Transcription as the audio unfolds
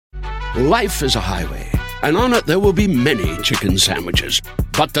Life is a highway, and on it there will be many chicken sandwiches.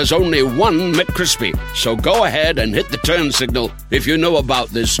 But there's only one McCrispy. So go ahead and hit the turn signal if you know about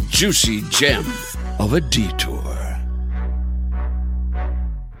this juicy gem of a detour.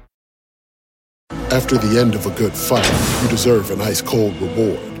 After the end of a good fight, you deserve an ice-cold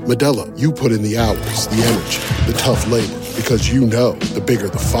reward. Modelo, you put in the hours, the energy, the tough labor. Because you know the bigger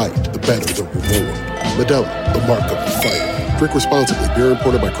the fight, the better the reward. Modelo, the mark of the fighter. Drink responsibly. Beer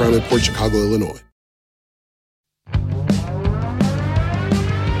imported by Crown Imports, Chicago, Illinois.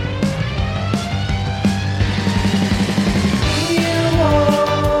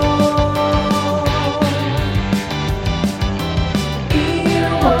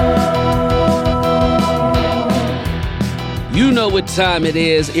 You know what time it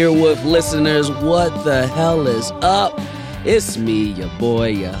is, Earwolf listeners. What the hell is up? It's me, your boy,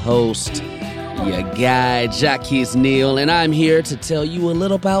 your host, your guy, Jacques Neal, and I'm here to tell you a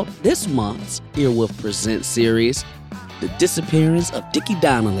little about this month's Earwolf Presents series, The Disappearance of Dickie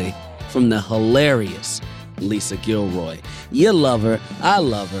Donnelly, from the hilarious Lisa Gilroy. You love her, I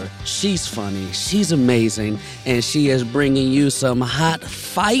love her, she's funny, she's amazing, and she is bringing you some hot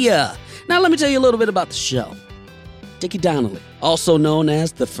fire. Now let me tell you a little bit about the show. Dickie Donnelly, also known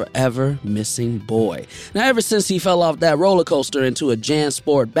as the Forever Missing Boy. Now, ever since he fell off that roller coaster into a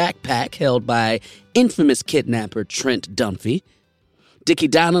JanSport backpack held by infamous kidnapper Trent Dunphy, Dickie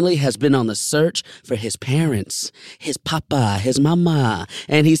Donnelly has been on the search for his parents, his papa, his mama,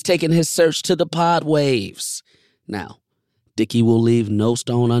 and he's taken his search to the pod waves. Now, Dickie will leave no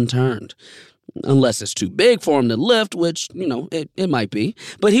stone unturned. Unless it's too big for him to lift, which, it might be.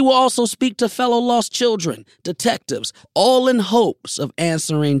 But he will also speak to fellow lost children, detectives, all in hopes of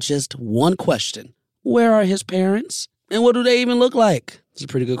answering just one question. Where are his parents? And what do they even look like? It's a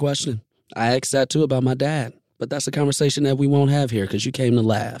pretty good question. I asked that too about my dad. But that's a conversation that we won't have here because you came to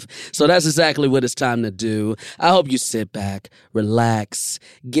laugh. So that's exactly what it's time to do. I hope you sit back, relax,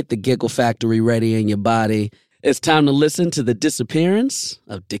 get the giggle factory ready in your body. It's time to listen to The Disappearance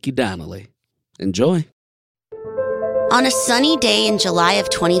of Dickie Donnelly. Enjoy. On a sunny day in July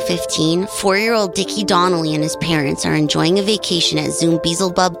of 2015, 4-year-old Dickie Donnelly and his parents are enjoying a vacation at Zoom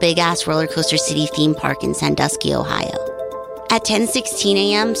Beelzebub Big Ass Roller Coaster City theme park in Sandusky, Ohio. At 10:16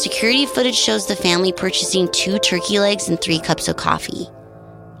 a.m., security footage shows the family purchasing 2 turkey legs and 3 cups of coffee.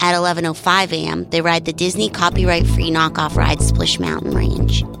 At 11:05 a.m., they ride the Disney copyright-free knockoff ride Splish Mountain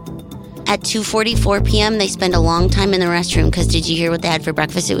Range. At 2:44 p.m., they spend a long time in the restroom because did you hear what they had for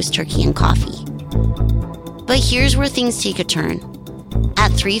breakfast? It was turkey and coffee. But here's where things take a turn.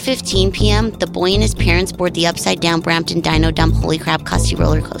 At 3:15 p.m., the boy and his parents board the upside-down Brampton Dino Dump Holy Crap Cussy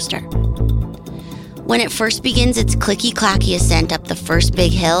roller coaster. When it first begins its clicky-clacky ascent up the first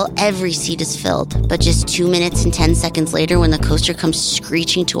big hill, every seat is filled. But just 2 minutes and 10 seconds later, when the coaster comes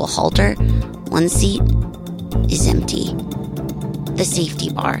screeching to a halter, one seat is empty. The safety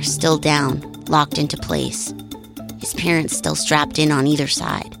bar still down, locked into place. His parents still strapped in on either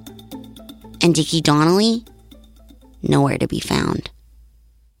side. And Dickie Donnelly? Nowhere to be found.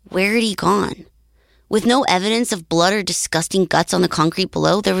 Where had he gone? With no evidence of blood or disgusting guts on the concrete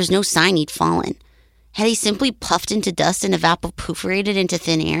below, there was no sign he'd fallen. Had he simply puffed into dust and evapoperated into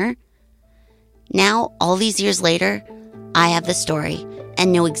thin air? Now, all these years later, I have the story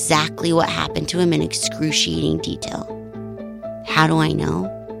and know exactly what happened to him in excruciating detail. How do I know?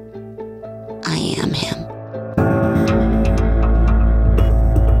 I am him.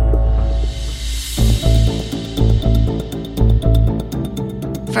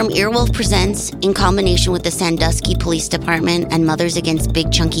 From Earwolf Presents, in combination with the Sandusky Police Department and Mothers Against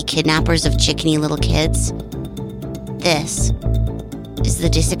Big Chunky Kidnappers of Chickeny Little Kids, this is The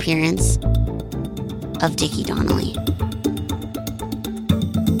Disappearance of Dickie Donnelly.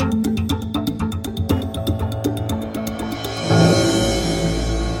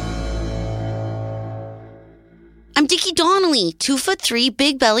 I'm Dickie Donnelly, 2'3",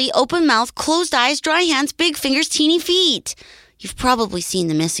 big belly, open mouth, closed eyes, dry hands, big fingers, teeny feet. You've probably seen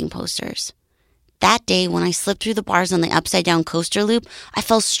the missing posters. That day, when I slipped through the bars on the upside-down coaster loop, I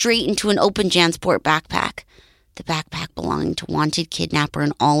fell straight into an open JanSport backpack. The backpack belonging to wanted kidnapper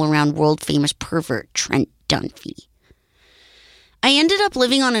and all-around world-famous pervert Trent Dunphy. I ended up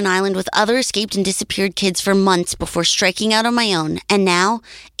living on an island with other escaped and disappeared kids for months before striking out on my own. And now,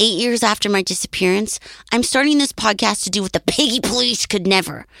 8 years after my disappearance, I'm starting this podcast to do what the piggy police could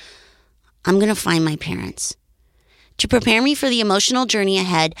never. I'm going to find my parents. To prepare me for the emotional journey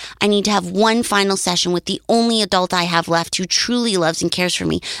ahead, I need to have one final session with the only adult I have left who truly loves and cares for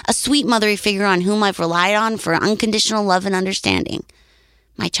me, a sweet motherly figure on whom I've relied on for unconditional love and understanding.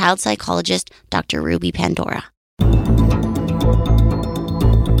 My child psychologist, Dr. Ruby Pandora.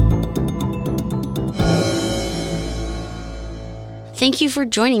 Thank you for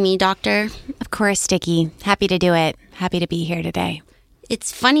joining me, Doctor. Of course, Dickie. Happy to do it. Happy to be here today.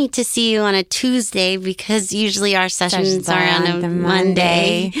 It's funny to see you on a Tuesday because usually our sessions are on a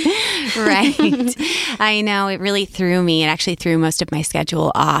Monday. Right. I know. It really threw me. It actually threw most of my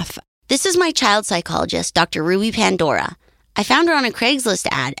schedule off. This is my child psychologist, Dr. Ruby Pandora. I found her on a Craigslist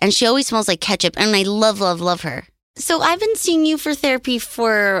ad, and she always smells like ketchup, and I love her. So I've been seeing you for therapy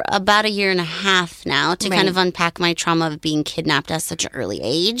for about 1.5 years now to kind of unpack my trauma of being kidnapped at such an early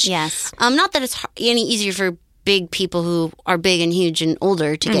age. Yes. Not that it's any easier for big people who are big and huge and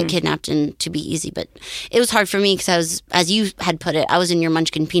older to get kidnapped and to be easy, but it was hard for me because I was, as you had put it, I was in your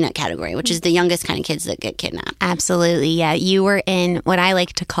munchkin peanut category, which is the youngest kind of kids that get kidnapped. Absolutely, yeah. You were in what I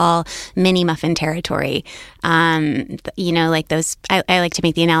like to call mini muffin territory. Like those, I like to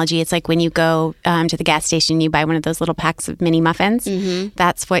make the analogy, it's like when you go to the gas station, you buy one of those little packs of mini muffins.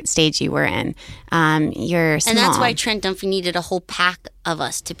 That's what stage you were in. You're small. And that's why Trent Dunphy needed a whole pack of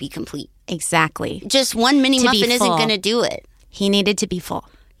us to be complete. Exactly. Just one mini muffin isn't going to do it. He needed to be full.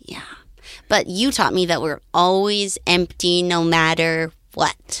 Yeah. But you taught me that we're always empty no matter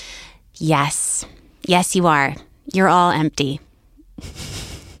what. Yes. Yes, you are. You're all empty.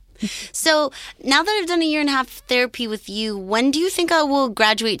 So now that I've done 1.5 years therapy with you, when do you think I will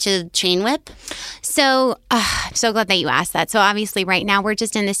graduate to chain whip? So I'm so glad that you asked that. So obviously right now we're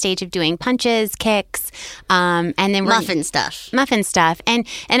just in the stage of doing punches, kicks, and then muffin stuff. And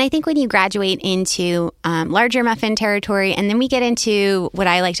I think when you graduate into larger muffin territory, and then we get into what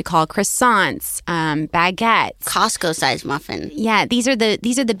I like to call croissants, baguettes, Costco-sized muffin. Yeah, these are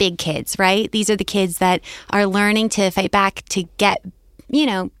the big kids, right? These are the kids that are learning to fight back to get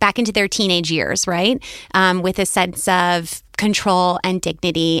back into their teenage years, right? With a sense of control and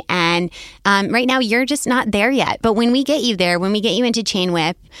dignity. And right now, you're just not there yet. But when we get you there, when we get you into chain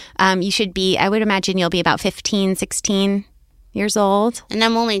whip, you should be, I would imagine you'll be about 15, 16 years old. And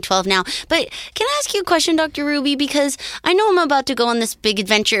I'm only 12 now. But can I ask you a question, Dr. Ruby? Because I know I'm about to go on this big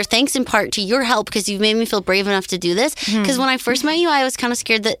adventure, thanks in part to your help, because you've made me feel brave enough to do this. Because when I first met you, I was kind of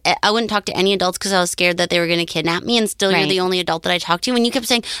scared that I wouldn't talk to any adults because I was scared that they were going to kidnap me. And still, you're the only adult that I talked to. And you kept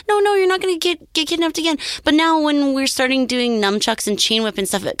saying, no, you're not going to get kidnapped again. But now when we're starting doing nunchucks and chain whip and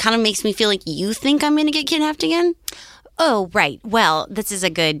stuff, it kind of makes me feel like you think I'm going to get kidnapped again. Oh, right. Well, this is a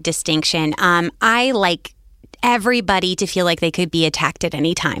good distinction. I like everybody to feel like they could be attacked at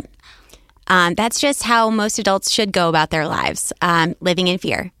any time. That's just how most adults should go about their lives, living in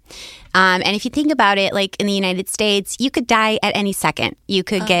fear. And if you think about it, like in the United States, you could die at any second. You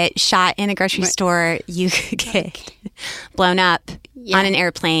could get shot in a grocery store. You could get blown up on an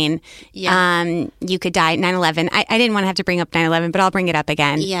airplane. Yeah. You could die at 9/11. I didn't want to have to bring up 9/11, but I'll bring it up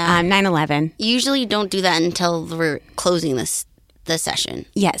again. Yeah. 9/11. Usually you don't do that until we're closing the session.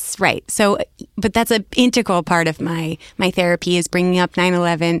 Yes, right. So, but that's an integral part of my therapy is bringing up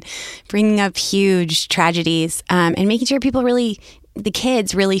 9/11, bringing up huge tragedies, and making sure people the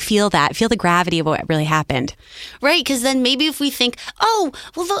kids really feel the gravity of what really happened. Right, because then maybe if we think, oh,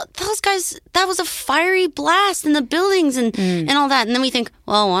 well, those guys, that was a fiery blast in the buildings and all that, and then we think,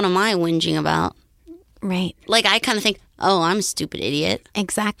 well, what am I whinging about? Right. Like, I kind of think, oh, I'm a stupid idiot.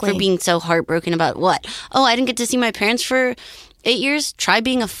 Exactly. For being so heartbroken about what? Oh, I didn't get to see my parents for 8 years? Try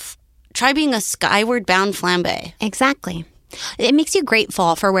being a skyward bound flambe. Exactly. It makes you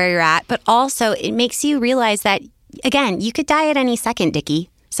grateful for where you're at, but also it makes you realize that, again, you could die at any second, Dickie.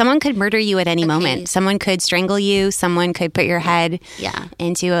 Someone could murder you at any moment. Someone could strangle you. Someone could put your head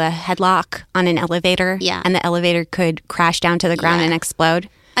into a headlock on an elevator. Yeah. And the elevator could crash down to the ground and explode.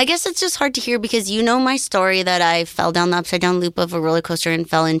 I guess it's just hard to hear because you know my story that I fell down the upside-down loop of a roller coaster and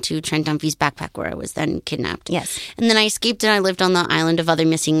fell into Trent Dunphy's backpack where I was then kidnapped. Yes. And then I escaped and I lived on the island of other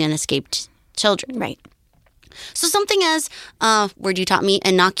missing and escaped children. Right. So something as, word you taught me,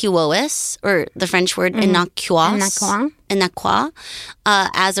 innocuous, or the French word innocuous,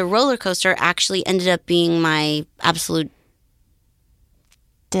 as a roller coaster actually ended up being my absolute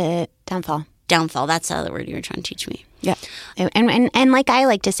downfall. That's the other word you were trying to teach me. Yeah. And like I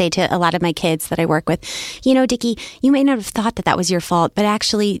like to say to a lot of my kids that I work with, Dickie, you may not have thought that was your fault, but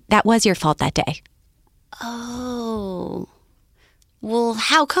actually that was your fault that day. Oh. Well,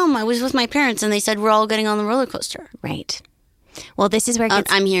 how come? I was with my parents and they said we're all getting on the roller coaster. Right. Well, this is where it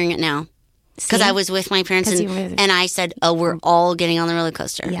gets... I'm hearing it now. Because I was with my parents and I said, oh, we're all getting on the roller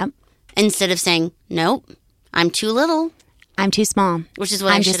coaster. Yep. Instead of saying, nope, I'm too little. I'm too small. Which is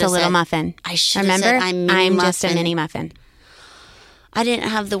what I'm just a little muffin. I should have said I'm just a mini muffin. I didn't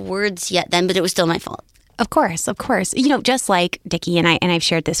have the words yet then, but it was still my fault. Of course. Just like Dickie and I've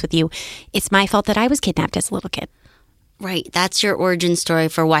shared this with you, it's my fault that I was kidnapped as a little kid. Right. That's your origin story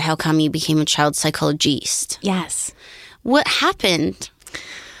for how come you became a child psychologist. Yes. What happened?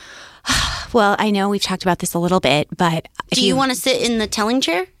 Well, I know we've talked about this a little bit, but... Do you want to sit in the telling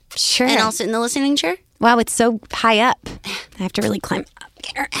chair? Sure. And I'll sit in the listening chair? Wow, it's so high up. I have to really climb up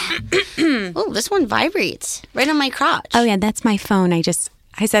here. Oh, this one vibrates right on my crotch. Oh, yeah, that's my phone. I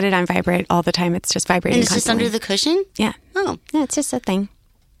set it on vibrate all the time. It's just vibrating And it's constantly. just under the cushion? Yeah. Oh. Yeah, it's just a thing.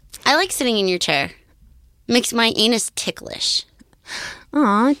 I like sitting in your chair. Makes my anus ticklish.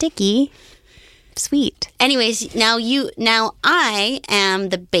 Aw, Dickie. Sweet. Anyways, now I am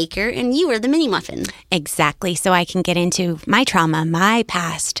the baker and you are the mini muffin. Exactly. So I can get into my trauma, my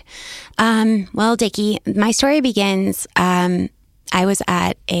past. Well, Dickie, my story begins. I was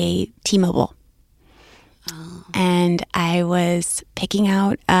at a T-Mobile. Oh. And I was picking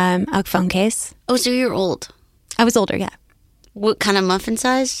out a phone case. Oh, so you're old. I was older, yeah. What kind of muffin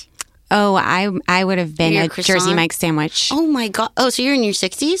size? Oh, I would have been You're a a croissant? Jersey Mike sandwich. Oh my God. Oh, so you're in your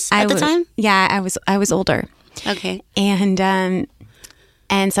 60s at the time? Yeah, I was older. Okay. And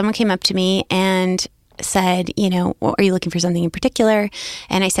someone came up to me and said, are you looking for something in particular?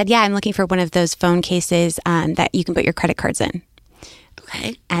 And I said, yeah, I'm looking for one of those phone cases that you can put your credit cards in.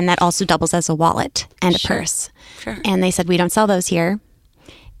 Okay. And that also doubles as a wallet and a purse. Sure. And they said, we don't sell those here.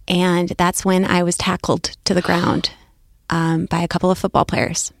 And that's when I was tackled to the ground by a couple of football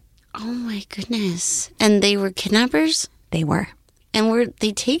players. Oh my goodness. And they were kidnappers? They were. And where'd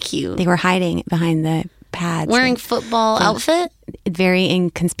they take you? They were hiding behind the pads. Wearing football outfit? Very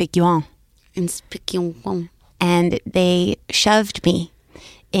inconspicuous. Inconspicuous. And they shoved me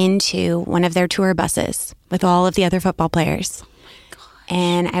into one of their tour buses with all of the other football players. Oh my God.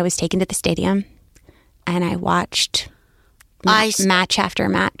 And I was taken to the stadium and I watched match after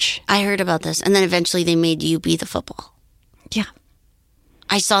match. I heard about this. And then eventually they made you be the football. Yeah.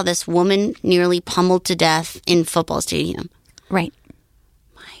 I saw this woman nearly pummeled to death in football stadium. Right.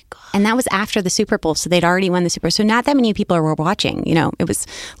 My God. And that was after the Super Bowl, so they'd already won the Super Bowl. So not that many people were watching. It was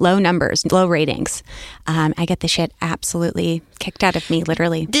low numbers, low ratings. I get the shit absolutely kicked out of me,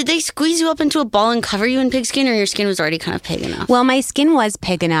 literally. Did they squeeze you up into a ball and cover you in pigskin, or your skin was already kind of pig enough? Well, my skin was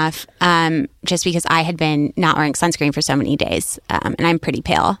pig enough just because I had been not wearing sunscreen for so many days, and I'm pretty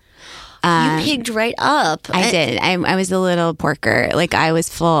pale. You pigged right up. I did. I was a little porker. Like I was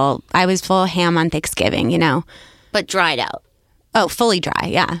full ham on Thanksgiving, But dried out. Oh, fully dry.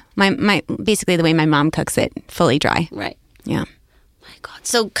 Yeah. My basically the way my mom cooks it, fully dry. Right. Yeah. My God.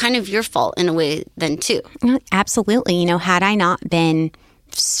 So kind of your fault in a way then too. Absolutely. Had I not been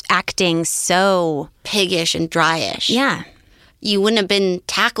acting so piggish and dryish. Yeah. You wouldn't have been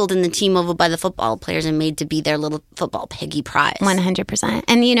tackled in the T-Mobile by the football players and made to be their little football piggy prize. 100%.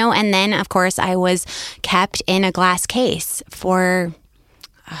 And, and then, of course, I was kept in a glass case for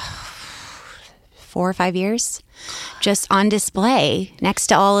 4 or 5 years, just on display next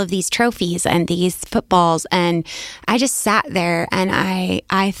to all of these trophies and these footballs. And I just sat there and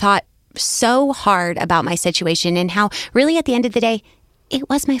I thought so hard about my situation and how really at the end of the day, it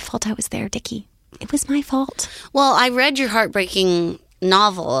was my fault I was there, Dickie. It was my fault. Well, I read your heartbreaking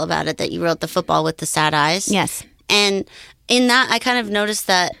novel about it that you wrote, The Football with the Sad Eyes. Yes. And in that, I kind of noticed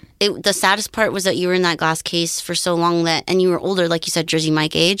that the saddest part was that you were in that glass case for so long and you were older, like you said, Jersey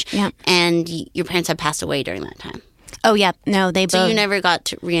Mike age. Yeah. And your parents had passed away during that time. Oh, yeah. No, they both. So you never got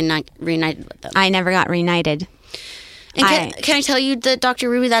to reunited with them. I never got reunited. And can I tell you that, Dr.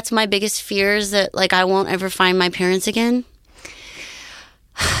 Ruby, that's my biggest fear is that, I won't ever find my parents again?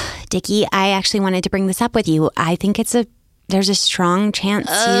 Dickie, I actually wanted to bring this up with you. I think there's a strong chance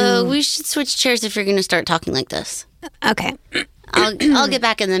we should switch chairs if you're going to start talking like this. Okay. I'll get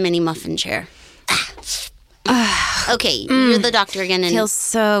back in the mini muffin chair. Okay, you're the doctor again. And feels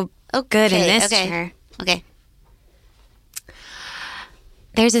so good in this chair. Okay.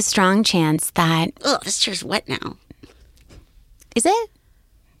 There's a strong chance that... Oh, this chair's wet now. Is it?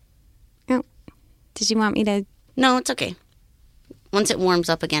 Oh. Did you want me to... No, it's okay. Once it warms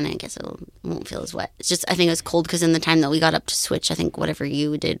up again, I guess it won't feel as wet. It's just, I think it was cold because in the time that we got up to switch, I think whatever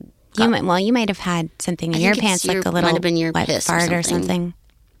you did... You might have had something in your pants, like a little might have been your wet piss fart or something.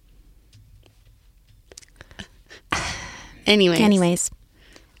 Anyways,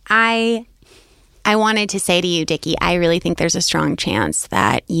 I wanted to say to you, Dickie, I really think there's a strong chance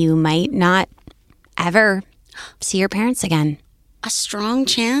that you might not ever see your parents again. A strong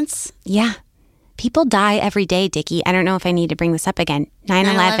chance? Yeah. People die every day, Dickie. I don't know if I need to bring this up again.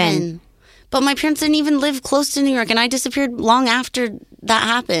 9/11. But my parents didn't even live close to New York, and I disappeared long after that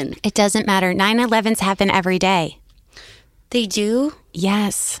happened. It doesn't matter. 9/11s happen every day. They do?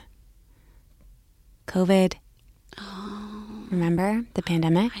 Yes. COVID. Oh. Remember the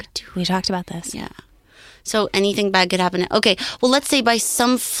pandemic? I do. We talked about this. Yeah. So anything bad could happen. Okay, well, let's say by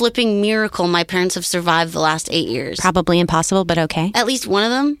some flipping miracle, my parents have survived the last 8 years. Probably impossible, but okay. At least one of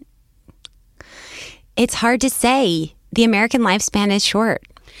them? It's hard to say. The American lifespan is short.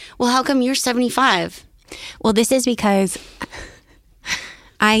 Well, how come you're 75? Well, this is because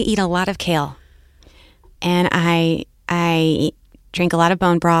I eat a lot of kale. And I drink a lot of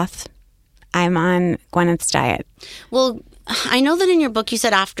bone broth. I'm on Gwyneth's diet. Well, I know that in your book you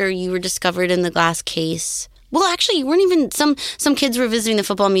said after you were discovered in the glass case. Well, actually, you weren't even... Some kids were visiting the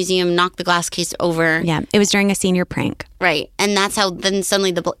football museum, knocked the glass case over. Yeah, it was during a senior prank. Right. And that's how then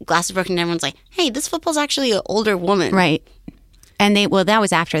suddenly the glass is broken and everyone's like, hey, this football's actually an older woman. Right. And that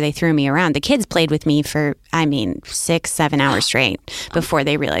was after they threw me around. The kids played with me for, 6-7 hours straight before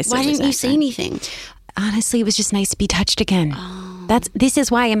they realized Why didn't you say anything? Honestly, it was just nice to be touched again. Oh. This is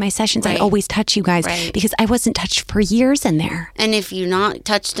why in my sessions I always touch you guys, because I wasn't touched for years in there. And if you're not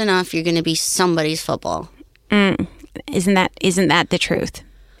touched enough, you're going to be somebody's football. Isn't that the truth?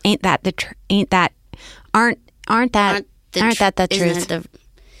 Aren't that the truth?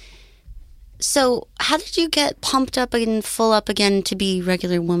 So how did you get pumped up and full up again to be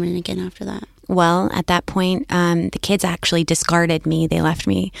regular woman again after that? Well, at that point, the kids actually discarded me. They left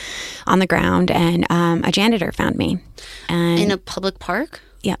me on the ground, and a janitor found me. And in a public park?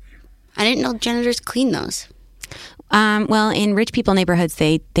 Yeah. I didn't know janitors clean those. Well, in rich people neighborhoods,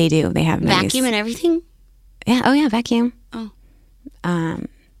 they do. They have vacuum and everything? Yeah. Oh, yeah, vacuum. Oh.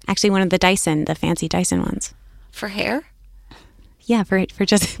 Actually, one of the fancy Dyson ones. For hair? Yeah, for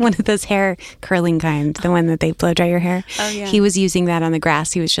just one of those hair curling kind, the one that they blow dry your hair. Oh, yeah. He was using that on the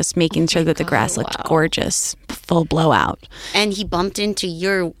grass. He was just making sure that the grass looked gorgeous, full blowout. And he bumped into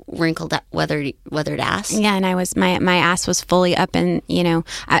your wrinkled, weathered ass? Yeah, and my ass was fully up, and,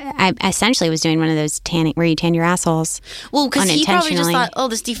 I essentially was doing one of those tanning, where you tan your assholes. Well, because he probably just thought, oh,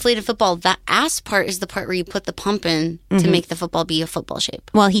 this deflated football, that ass part is the part where you put the pump in to make the football be a football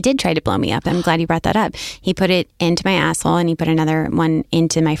shape. Well, he did try to blow me up. I'm glad you brought that up. He put it into my asshole, and he put another one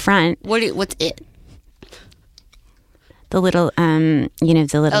into my front. What's it? The little, the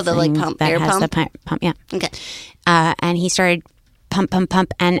little the thing pump, that air has pump? the pump. Yeah. Okay. And he started pump.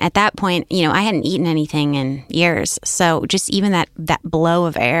 And at that point, I hadn't eaten anything in years. So just even that blow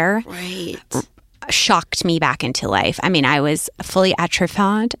of air shocked me back into life. I mean, I was fully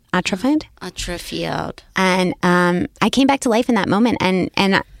atrophied. Atrophied. And I came back to life in that moment. And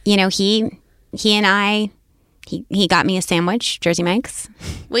he and I... He got me a sandwich, Jersey Mike's.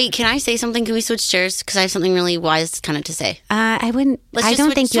 Wait, can I say something? Can we switch chairs? Because I have something really wise kind of to say. I wouldn't. I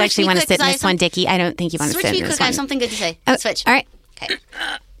don't think you actually want to sit in this one, Dickie. I don't think you want to sit in this one. Switch me quick. I have something good to say. Oh, switch. All right. Okay.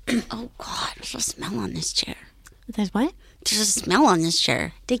 Oh, God. There's a smell on this chair. There's what? There's a smell on this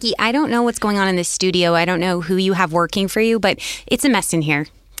chair. Dickie, I don't know what's going on in this studio. I don't know who you have working for you, but it's a mess in here.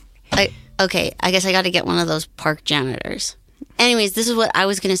 Okay. I guess I got to get one of those park janitors. Anyways, this is what I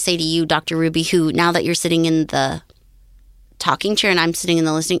was going to say to you, Dr. Ruby, who, now that you're sitting in the talking chair and I'm sitting in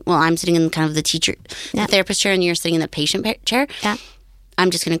the listening, I'm sitting in kind of the teacher, the therapist chair, and you're sitting in the patient chair. Yeah. I'm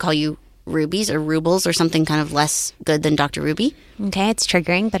just going to call you Rubies or Rubles or something kind of less good than Dr. Ruby. Okay, it's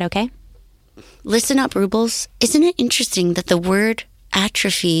triggering, but okay. Listen up, Rubles. Isn't it interesting that the word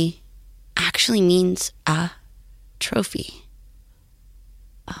atrophy actually means a trophy?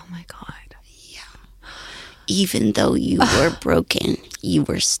 Oh, my God. Even though you were broken, you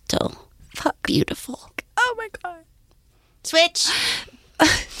were still beautiful. Oh, my God. Switch.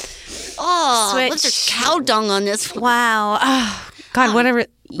 Switch. There's cow dung on this one. Wow. Oh, God, whatever.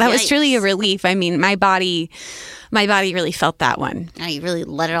 That was truly a relief. I mean, my body really felt that one. Now you really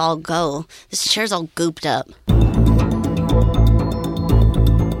let it all go. This chair's all gooped up.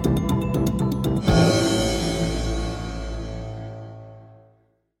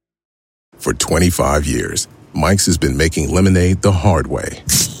 For 25 years, Mike's has been making lemonade the hard way.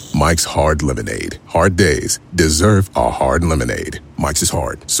 Mike's Hard Lemonade. Hard days deserve a hard lemonade. Mike's is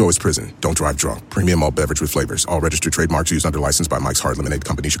hard, so is prison. Don't drive drunk. Premium malt beverage with flavors. All registered trademarks used under license by Mike's Hard Lemonade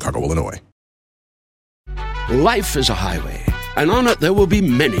Company, Chicago, Illinois. Life is a highway, and on it there will be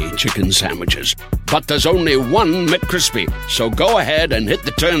many chicken sandwiches. But there's only one McCrispy. So go ahead and hit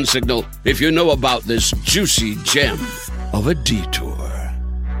the turn signal if you know about this juicy gem of a detour.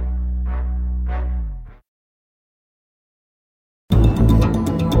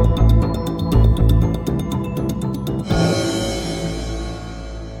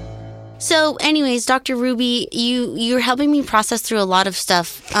 So anyways, Dr. Ruby, you're helping me process through a lot of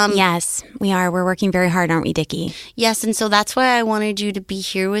stuff. Yes, we are. We're working very hard, aren't we, Dickie? Yes, and so that's why I wanted you to be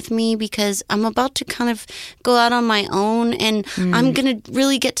here with me, because I'm about to kind of go out on my own, and I'm going to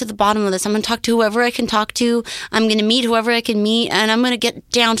really get to the bottom of this. I'm going to talk to whoever I can talk to. I'm going to meet whoever I can meet, and I'm going to get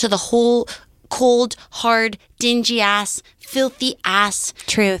down to the whole cold, hard, dingy ass, filthy ass.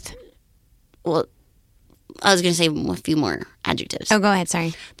 Truth. Well, I was going to say a few more adjectives. Oh, go ahead.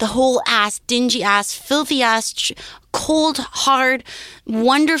 Sorry. The whole ass, dingy ass, filthy ass, cold, hard,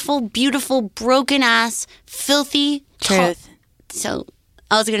 wonderful, beautiful, broken ass, filthy. Truth. So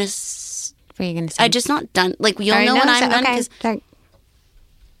I was going to... What are you going to say? I just not done. Like, you'll know when I'm done. Okay. Cause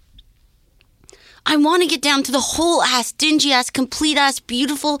I want to get down to the whole ass, dingy ass, complete ass,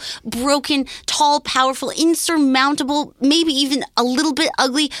 beautiful, broken, tall, powerful, insurmountable, maybe even a little bit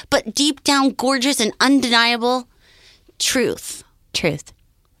ugly, but deep down gorgeous and undeniable truth. Truth.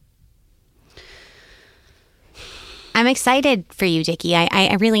 I'm excited for you, Dickie.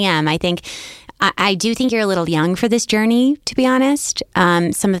 I really am. I do think you're a little young for this journey, to be honest.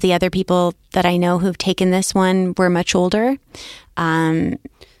 Some of the other people that I know who've taken this one were much older.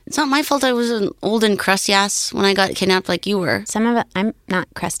 It's not my fault I was an old and crusty ass when I got kidnapped like you were. Some of it, I'm not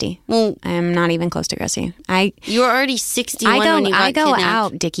crusty. Well, I'm not even close to crusty. You were already 61 when you got I go kidnapped.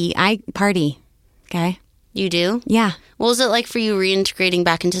 out, Dickie. I party. Okay? You do? Yeah. What was it like for you reintegrating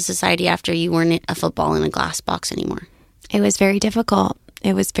back into society after you weren't a football in a glass box anymore? It was very difficult.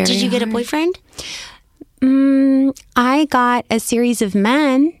 It was very Did you get a hard. boyfriend? I got a series of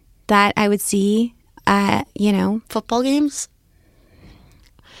men that I would see, Football games?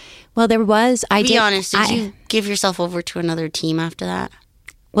 Well, there was. Be honest, did you give yourself over to another team after that?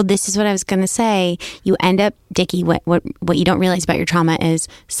 Well, this is what I was going to say. You end up, Dickie, what you don't realize about your trauma is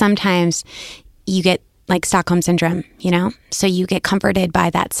sometimes you get like Stockholm syndrome, So you get comforted by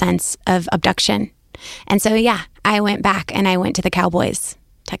that sense of abduction. And so, yeah, I went back and I went to the Cowboys,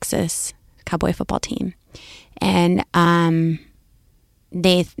 Texas Cowboy football team. And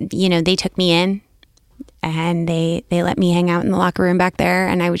they took me in. And they let me hang out in the locker room back there.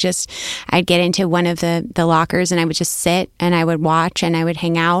 And I'd get into one of the lockers and I would just sit and I would watch and I would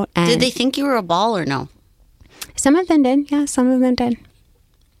hang out. And did they think you were a ball or no? Some of them did. Yeah, some of them did.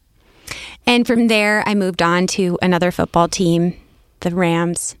 And from there, I moved on to another football team, the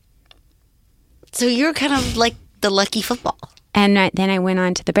Rams. So you're kind of like the lucky football. And then I went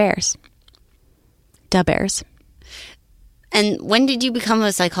on to the Bears. The Bears. And when did you become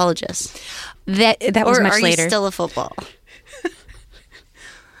a psychologist? That was much later. Or are you still a football?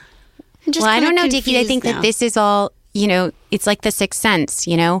 I don't know, Dickie. I think that this is all, it's like the Sixth Sense,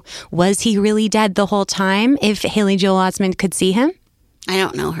 Was he really dead the whole time if Haley Joel Osment could see him? I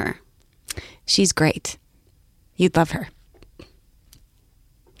don't know her. She's great. You'd love her.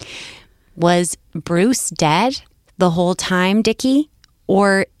 Was Bruce dead the whole time, Dickie?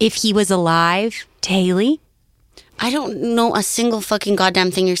 Or if he was alive to Haley? I don't know a single fucking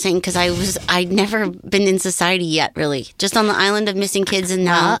goddamn thing you're saying because I'd never been in society yet, really. Just on the island of missing kids and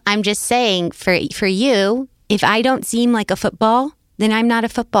now. Well, I'm just saying, for you, if I don't seem like a football, then I'm not a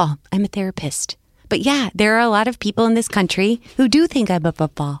football. I'm a therapist. But yeah, there are a lot of people in this country who do think I'm a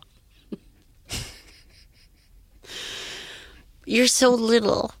football. You're so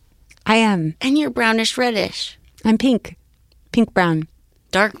little. I am. And you're brownish reddish. I'm pink. Pink brown.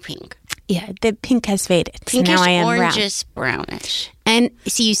 Dark pink. Yeah, the pink has faded. Pinkish, so now I am orangish, brownish. And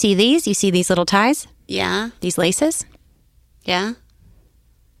so you see these? You see these little ties? Yeah. These laces? Yeah.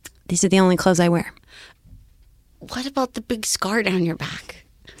 These are the only clothes I wear. What about the big scar down your back?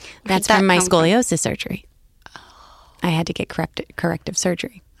 That's from my scoliosis surgery. I had to get corrective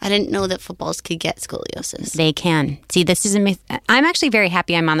surgery. I didn't know that footballs could get scoliosis. They can. See, this is a myth. I'm actually very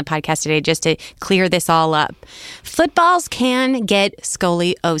happy I'm on the podcast today just to clear this all up. Footballs can get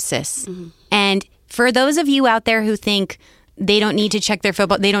scoliosis. Mm-hmm. And for those of you out there who think they don't need to check their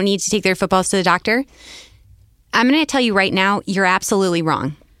football, they don't need to take their footballs to the doctor, I'm going to tell you right now, you're absolutely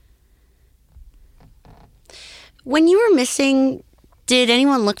wrong. When you were missing, did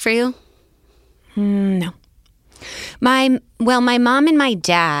anyone look for you? No. My mom and my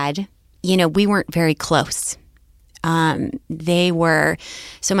dad, we weren't very close. They were,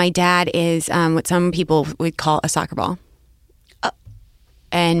 so my dad is what some people would call a soccer ball.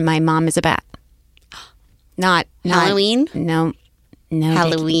 And my mom is a bat. Not Halloween? No.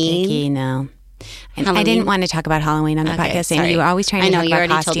 Halloween? Dickie, no. And I didn't want to talk about Halloween on the podcast. Sorry. And you were always trying to talk about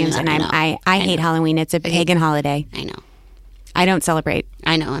costumes. And I hate Halloween. It's a pagan holiday. I know. I don't celebrate.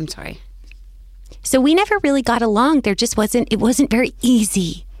 I know. I'm sorry. So we never really got along. It wasn't very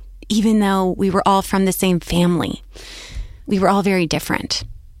easy, even though we were all from the same family. We were all very different.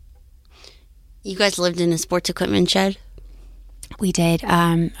 You guys lived in a sports equipment shed? We did.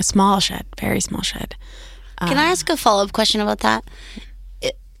 A small shed, very small shed. Can I ask a follow-up question about that?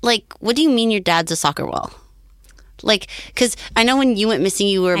 What do you mean your dad's a soccer ball? Like, because I know when you went missing,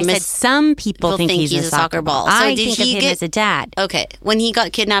 you were I said some people think he's a soccer ball. So I did think of he him as a dad. Okay. When he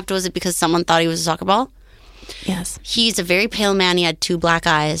got kidnapped, was it because someone thought he was a soccer ball? Yes. He's a very pale man. He had 2 black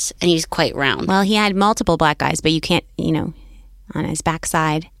eyes, and he's quite round. Well, he had multiple black eyes, but you can't, on his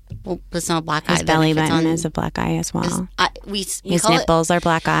backside. Well, it's not a black eye. His belly button is a black eye as well. His nipples are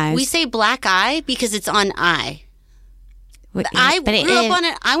black eyes. We say black eye because it's on eye. I grew up on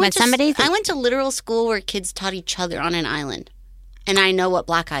it. I went to literal school where kids taught each other on an island, and I know what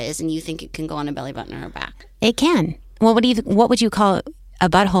black eye is. And you think it can go on a belly button or a back? It can. Well, what would you call a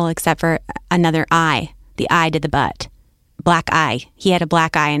butthole except for another eye? The eye to the butt. Black eye. He had a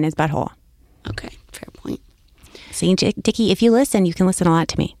black eye in his butthole. Okay, fair point. See, Dickie, if you listen, you can listen a lot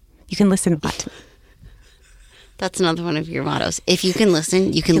to me. You can listen a lot to me. That's another one of your mottos. If you can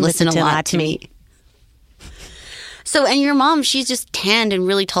listen, you can listen a lot to me. So, and your mom, she's just tanned and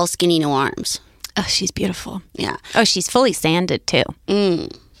really tall, skinny, no arms. Oh, she's beautiful. Yeah. Oh, she's fully sanded, too.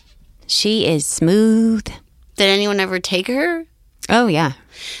 She is smooth. Did anyone ever take her? Oh, yeah.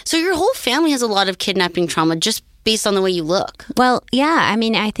 So your whole family has a lot of kidnapping trauma just based on the way you look. Well, yeah. I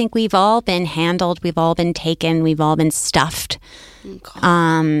mean, I think we've all been handled. We've all been taken. We've all been stuffed.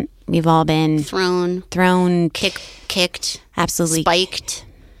 Okay. We've all been thrown, kicked, absolutely spiked,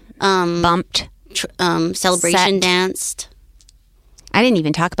 bumped. Celebration danced. I didn't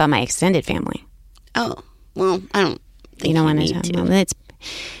even talk about my extended family. Oh, well, I don't think you don't want to talk about it.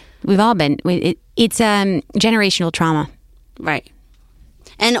 We've all been. It's generational trauma. Right.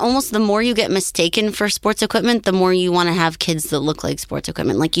 And almost the more you get mistaken for sports equipment, the more you want to have kids that look like sports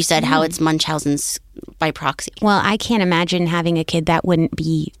equipment. Like you said, how it's Munchausen's by proxy. Well, I can't imagine having a kid that wouldn't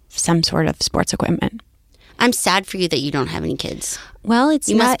be some sort of sports equipment. I'm sad for you that you don't have any kids. Well,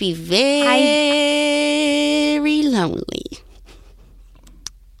 you must be very lonely.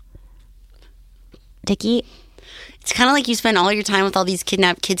 Dickie, it's kind of like you spend all your time with all these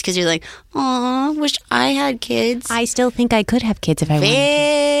kidnapped kids because you're like, oh, wish I had kids. I still think I could have kids if I wanted to.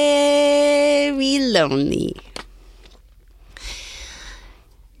 Very lonely.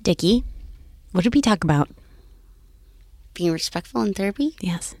 Dickie, what did we talk about? Being respectful in therapy?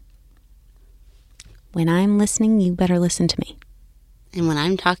 Yes. When I'm listening, you better listen to me. And when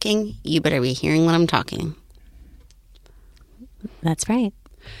I'm talking, you better be hearing what I'm talking. That's right.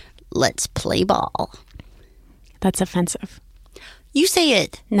 Let's play ball. That's offensive. You say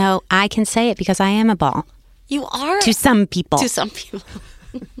it. No, I can say it because I am a ball. You are? To some people. To some people.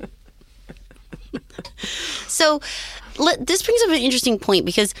 So, this brings up an interesting point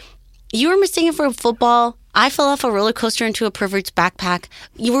because you were mistaken for a football. I fell off a roller coaster into a pervert's backpack.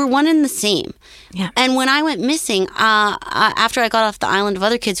 You were one and the same. Yeah. And when I went missing, after I got off the island of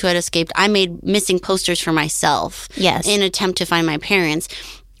other kids who had escaped, I made missing posters for myself. Yes. In an attempt to find my parents.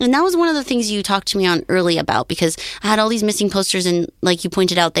 And that was one of the things you talked to me on early about because I had all these missing posters and like you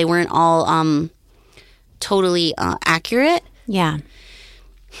pointed out, they weren't all totally accurate. Yeah.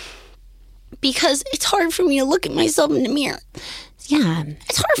 Because it's hard for me to look at myself in the mirror. Yeah.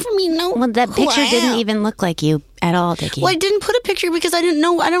 It's hard for me to know. Well, that picture didn't even look like you at all, Dickie. Well, I didn't put a picture because I didn't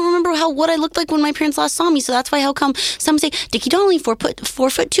know. I don't remember what I looked like when my parents last saw me. So that's why how come some say, Dickie Donnelly,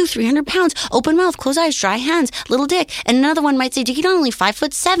 4'2", 300 pounds, open mouth, closed eyes, dry hands, little dick. And another one might say, Dickie Donnelly,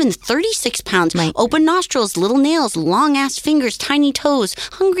 5'7", 36 pounds, open nostrils, little nails, long ass fingers, tiny toes,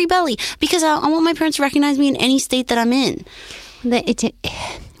 hungry belly. Because I want my parents to recognize me in any state that I'm in.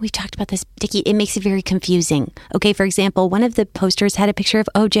 We've talked about this, Dickie. It makes it very confusing. Okay, for example, one of the posters had a picture of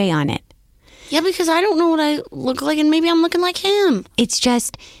OJ on it. Yeah, because I don't know what I look like, and maybe I'm looking like him. It's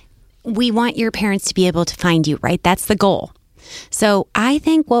just, we want your parents to be able to find you, right? That's the goal. So I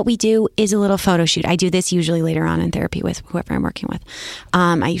think what we do is a little photo shoot. I do this usually later on in therapy with whoever I'm working with.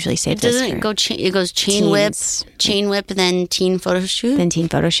 I usually save this. Doesn't it go? It goes chain whip, then teen photo shoot, then teen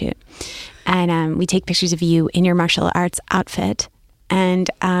photo shoot, and we take pictures of you in your martial arts outfit. And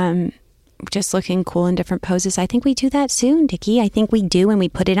just looking cool in different poses. I think we do that soon, Dickie. I think we do, and we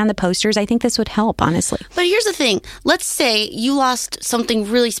put it on the posters. I think this would help, honestly. But here's the thing. Let's say you lost something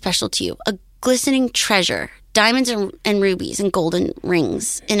really special to you, a glistening treasure, diamonds and rubies and golden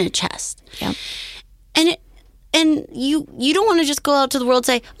rings in a chest. Yeah. And you don't want to just go out to the world and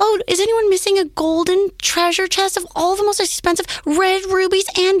say, oh, is anyone missing a golden treasure chest of all the most expensive red rubies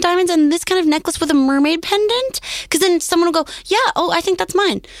and diamonds and this kind of necklace with a mermaid pendant? Because then someone will go, yeah, oh, I think that's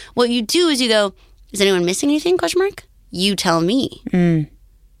mine. What you do is you go, is anyone missing anything, ? You tell me.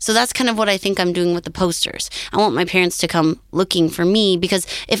 So that's kind of what I think I'm doing with the posters. I want my parents to come looking for me because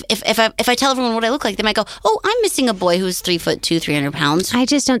if I tell everyone what I look like, they might go, oh, I'm missing a boy who's 3'2", 300 pounds. I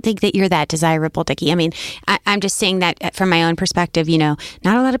just don't think that you're that desirable, Dickie. I mean, I'm just saying that from my own perspective, not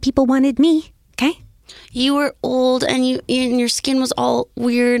a lot of people wanted me, okay? You were old and your skin was all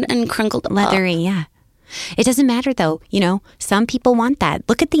weird and crunkled up. Leathery, yeah. It doesn't matter, though. Some people want that.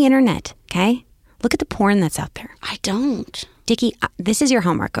 Look at the internet, okay? Look at the porn that's out there. I don't. Dickie, this is your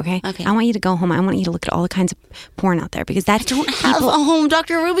homework, okay? Okay. I want you to go home. I want you to look at all the kinds of porn out there because that's... I don't have a home,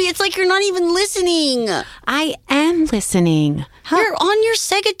 Dr. Ruby. It's like you're not even listening. I am listening. You're on your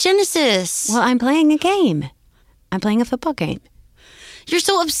Sega Genesis. Well, I'm playing a game. I'm playing a football game. You're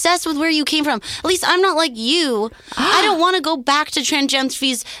so obsessed with where you came from. At least I'm not like you. I don't want to go back to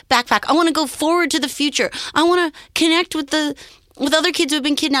Transgenfi's backpack. I want to go forward to the future. I want to connect with other kids who have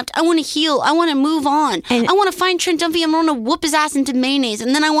been kidnapped. I want to heal. I want to move on. And I want to find Trent Dunphy and I want to whoop his ass into mayonnaise.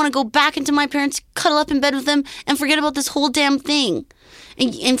 And then I want to go back into my parents, cuddle up in bed with them, and forget about this whole damn thing.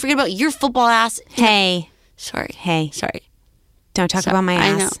 And forget about your football ass. Hey. Sorry. Hey. Sorry. Don't talk about my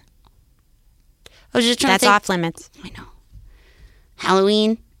ass. I know. I was just trying That's to off limits. I know.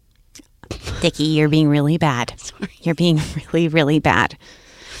 Halloween. Dickie, you're being really bad. Sorry. You're being really, really bad.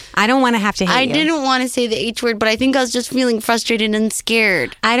 I don't want to have to hit you. I didn't want to say the H word, but I think I was just feeling frustrated and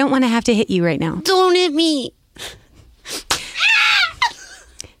scared. I don't want to have to hit you right now. Don't hit me.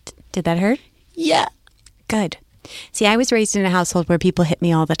 Did that hurt? Yeah. Good. See, I was raised in a household where people hit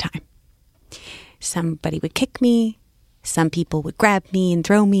me all the time. Somebody would kick me. Some people would grab me and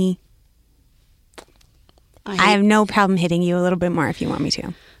throw me. I have no problem hitting you a little bit more if you want me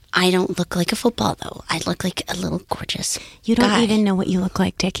to. I don't look like a football, though. I look like a little gorgeous You don't guy. even know what you look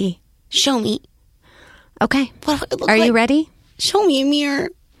like, Dickie. Show me. Okay. What do I look Are like? you ready? Show me a mirror.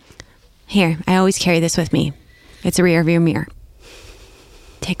 Here, I always carry this with me. It's a rear view mirror.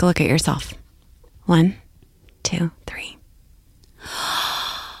 Take a look at yourself. 1, 2, 3.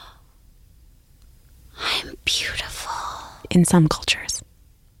 I'm beautiful. In some cultures.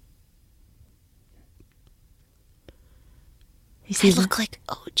 You see I look like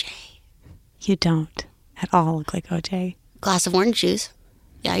OJ. You don't at all look like OJ. Glass of orange juice.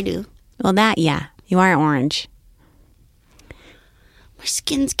 Yeah, I do. Well, yeah. You are orange. My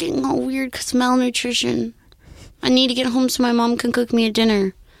skin's getting all weird because malnutrition. I need to get home so my mom can cook me a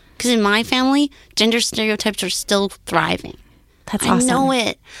dinner. Because in my family, gender stereotypes are still thriving. That's awesome. I know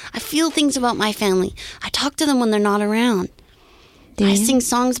it. I feel things about my family. I talk to them when they're not around. I sing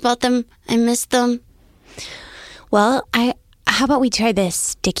songs about them. I miss them. Well, how about we try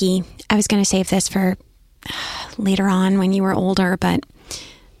this, Dickie? I was going to save this for later on when you were older, but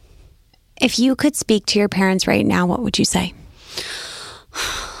if you could speak to your parents right now, what would you say?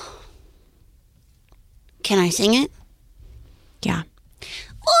 Can I sing it? Yeah.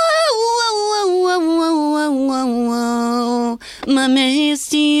 Whoa, whoa, whoa, whoa, whoa, whoa, whoa. I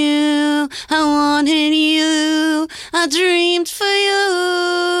missed you. I wanted you. I dreamed for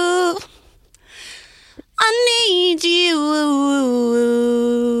you. I need you.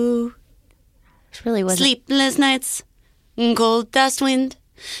 It really was. Sleepless nights, cold dust wind,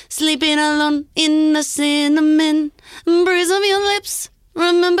 sleeping alone in the cinnamon breeze of your lips.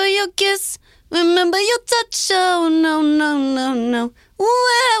 Remember your kiss, remember your touch. Oh no, no, no, no.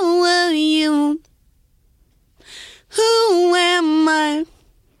 Where were you? Who am I?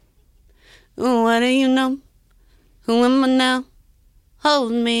 What do you know? Who am I now?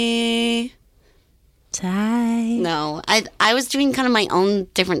 Hold me tight. No, I was doing kind of my own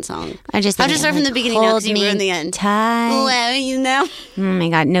different song. I'll just start from the beginning now because you were in the end. Tight. Where are you now? Oh my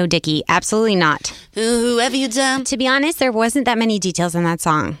God, no, Dickie, absolutely not. Who have you done? To be honest, there wasn't that many details in that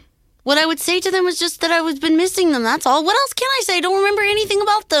song. What I would say to them was just that I was been missing them, that's all. What else can I say? I don't remember anything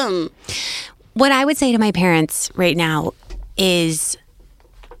about them. What I would say to my parents right now is,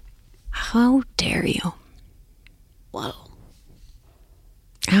 how dare you? Whoa.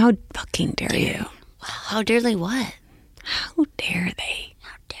 How fucking dare you? How dare they what? How dare they?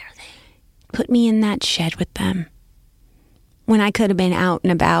 How dare they? Put me in that shed with them when I could have been out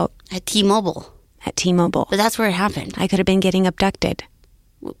and about. At T-Mobile. At T-Mobile. But that's where it happened. I could have been getting abducted.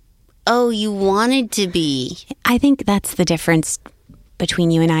 Oh, you wanted to be. I think that's the difference between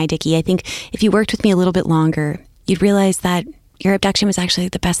you and I, Dickie. I think if you worked with me a little bit longer, you'd realize that your abduction was actually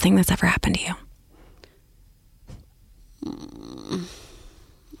the best thing that's ever happened to you.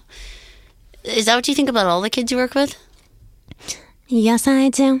 Is that what you think about all the kids you work with? Yes, I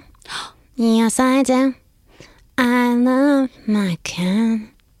do. Yes, I do. I love my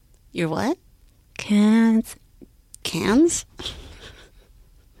cans. Your what? Cans. Cans?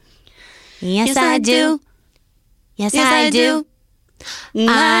 Yes, I do. Yes, I do.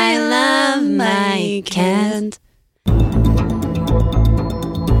 I love my cans.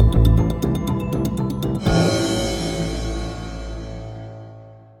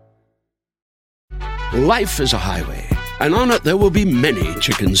 Life is a highway, and on it there will be many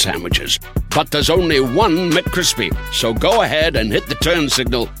chicken sandwiches. But there's only one McCrispy, so go ahead and hit the turn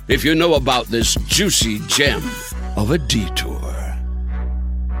signal if you know about this juicy gem of a detour.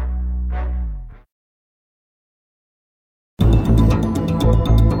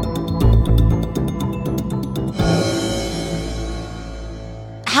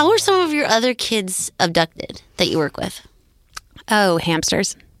 How are some of your other kids abducted that you work with? Oh,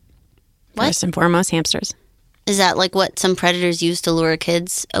 hamsters. What? First and foremost, hamsters. Is that like what some predators use to lure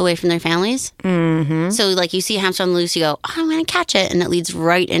kids away from their families? Mm-hmm. So like you see a hamster on the loose, you go, oh, I'm going to catch it. And it leads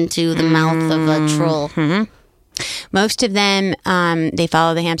right into the mouth of a troll. Mm-hmm. Most of them, they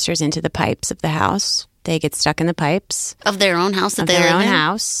follow the hamsters into the pipes of the house. They get stuck in the pipes. Of their own house that of they their live own in?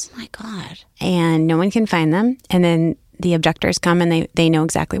 house. Oh my God. And no one can find them. And then the abductors come and they know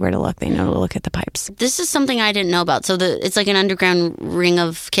exactly where to look. They know to look at the pipes. This is something I didn't know about. So it's like an underground ring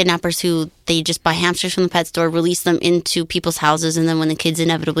of kidnappers who they just buy hamsters from the pet store, release them into people's houses, and then when the kids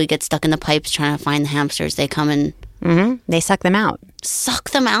inevitably get stuck in the pipes trying to find the hamsters, they come and... Mm-hmm. They suck them out. Suck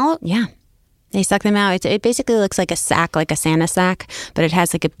them out? Yeah. They suck them out. It basically looks like a sack, like a Santa sack, but it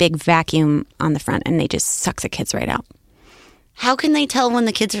has like a big vacuum on the front, and they just suck the kids right out. How can they tell when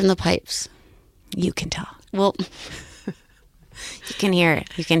the kids are in the pipes? You can tell. Well... You can hear it.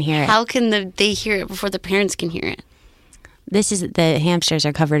 You can hear it. How can they hear it before the parents can hear it? The hamsters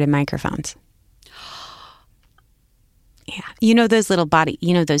are covered in microphones. Yeah. You know those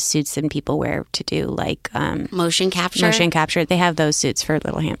those suits that people wear to do like... motion capture? Motion capture. They have those suits for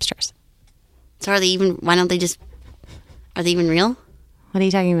little hamsters. So are they even real? What are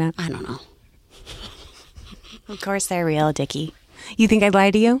you talking about? I don't know. Of course they're real, Dickie. You think I'd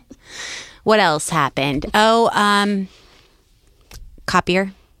lie to you? What else happened? Oh,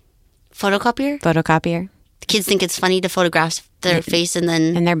 copier. Photocopier. The kids think it's funny to photograph their face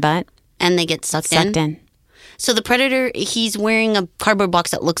and their butt. And they get sucked in. So the predator, he's wearing a cardboard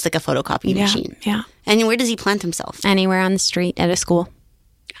box that looks like a photocopy machine. Yeah. And where does he plant himself? Anywhere on the street at a school.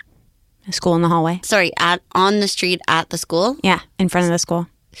 A school in the hallway. Sorry, on the street at the school? Yeah, in front of the school.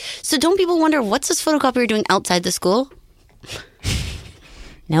 So don't people wonder, what's this photocopier doing outside the school?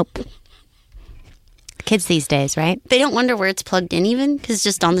 Nope. Kids these days, right? They don't wonder where it's plugged in even, because it's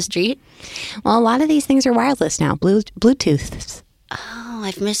just on the street? Well, a lot of these things are wireless now. Bluetooth. Oh,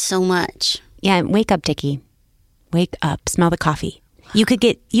 I've missed so much. Yeah, wake up, Dickie. Wake up. Smell the coffee. You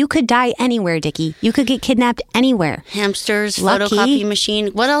could die anywhere, Dickie. You could get kidnapped anywhere. Hamsters, Lucky. photocopy machine.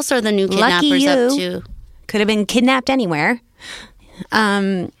 What else are the new kidnappers up to? Could have been kidnapped anywhere.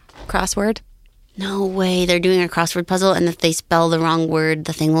 Crossword. No way. They're doing a crossword puzzle, and if they spell the wrong word,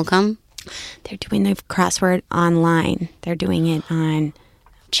 the thing will come? They're doing the crossword online. They're doing it on...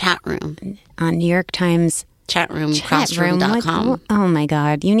 Chat room. On New York Times... Chatroom, crossroom.com. Oh my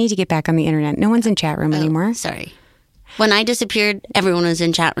God. You need to get back on the internet. No one's in chat room anymore. Sorry. When I disappeared, everyone was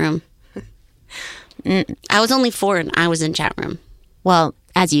in chat room. I was only 4 and I was in chat room. Well,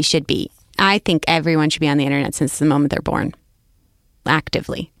 as you should be. I think everyone should be on the internet since the moment they're born.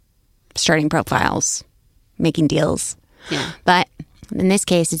 Actively. Starting profiles. Making deals. Yeah. But in this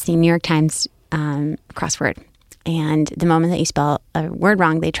case, it's the New York Times crossword. And the moment that you spell a word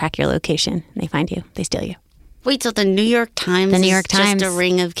wrong, they track your location. They find you. They steal you. Wait, so the New York Times is just a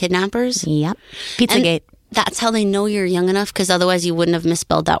ring of kidnappers? Yep. Pizzagate. That's how they know you're young enough, because otherwise you wouldn't have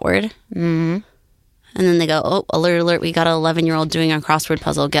misspelled that word. Mm-hmm. And then they go, oh, alert, we got an 11-year-old doing a crossword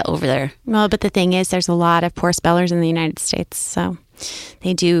puzzle. Get over there. Well, but the thing is, there's a lot of poor spellers in the United States, so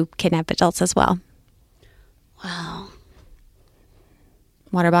they do kidnap adults as well. Wow.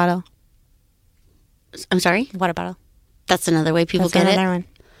 Water bottle. I'm sorry? Water bottle. That's another way people get it? Another one.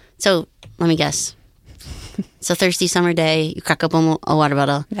 So, let me guess. It's a thirsty summer day. You crack open a water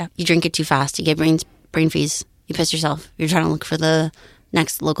bottle. Yeah. You drink it too fast. You get brain freeze. You piss yourself. You're trying to look for the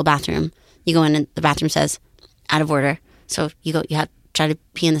next local bathroom. You go in and the bathroom says, out of order. So you have try to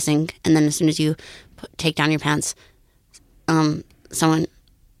pee in the sink. And then as soon as you take down your pants, someone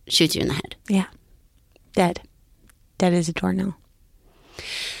shoots you in the head. Yeah. Dead. Dead as a doornail.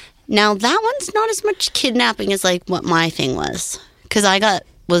 Now, that one's not as much kidnapping as like what my thing was. Because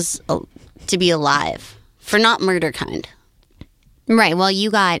was to be alive. For not murder kind. Right. Well,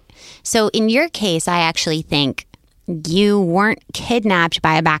 so in your case, I actually think you weren't kidnapped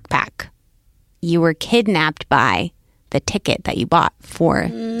by a backpack. You were kidnapped by the ticket that you bought for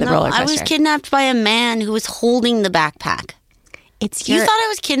the roller coaster. I was kidnapped by a man who was holding the backpack. You thought I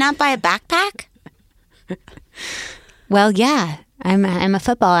was kidnapped by a backpack? Well, yeah. I'm a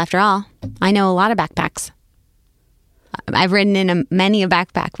football after all. I know a lot of backpacks. I've ridden in many a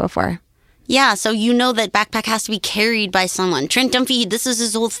backpack before. Yeah, so you know that backpack has to be carried by someone. Trent Dunphy, this is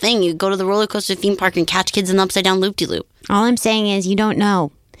his whole thing. You go to the roller coaster theme park and catch kids in the upside down loop-de-loop. All I'm saying is you don't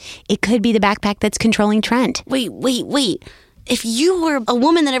know. It could be the backpack that's controlling Trent. Wait. If you were a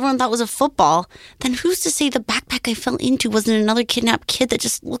woman that everyone thought was a football, then who's to say the backpack I fell into wasn't another kidnapped kid that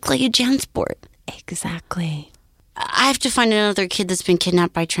just looked like a JanSport? Exactly. I have to find another kid that's been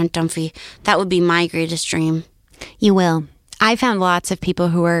kidnapped by Trent Dunphy. That would be my greatest dream. You will. I found lots of people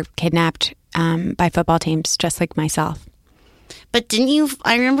who were kidnapped by football teams, just like myself. But didn't you,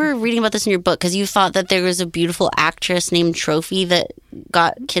 I remember reading about this in your book, because you thought that there was a beautiful actress named Trophy that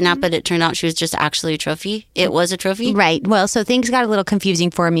got kidnapped, but it turned out she was just actually a trophy. It was a trophy? Right. Well, so things got a little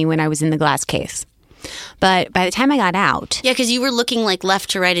confusing for me when I was in the glass case. But by the time I got out... Yeah, because you were looking like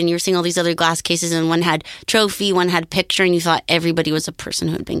left to right and you were seeing all these other glass cases, and one had trophy, one had picture, and you thought everybody was a person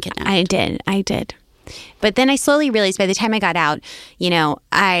who had been kidnapped. I did. But then I slowly realized by the time I got out,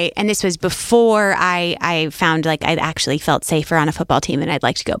 and this was before I found like I'd actually felt safer on a football team and I'd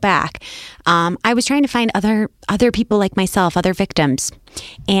like to go back. I was trying to find other people like myself, other victims.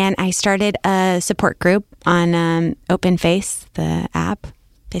 And I started a support group on Open Face, the app,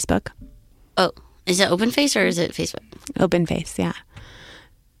 Facebook. Oh, is it Open Face or is it Facebook? Open Face, yeah.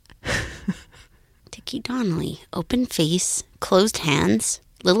 Dickie Donnelly, Open Face, closed hands.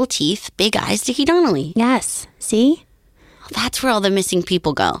 Little teeth, big eyes, Dickie Donnelly. Yes. See? That's where all the missing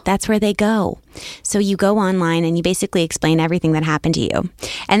people go. That's where they go. So you go online and you basically explain everything that happened to you.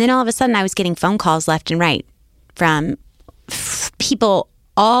 And then all of a sudden I was getting phone calls left and right from people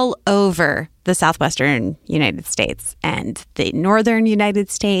all over the southwestern United States and the northern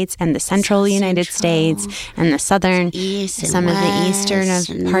United States and the central United States and the southern, some of the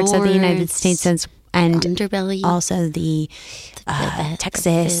eastern parts of the United States and underbelly. Also the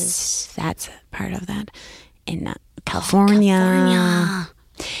Texas, that's part of that, in California.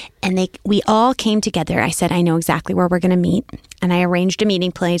 And we all came together. I said, I know exactly where we're going to meet. And I arranged a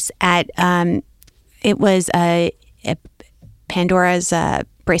meeting place at, it was Pandora's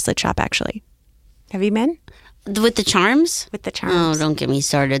bracelet shop, actually. Have you been? With the charms? With the charms. Oh, don't get me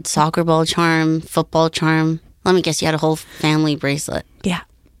started. Soccer ball charm, football charm. Let me guess, you had a whole family bracelet. Yeah.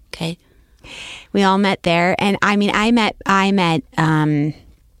 Okay. We all met there, and I met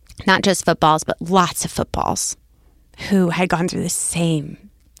not just footballs, but lots of footballs who had gone through the same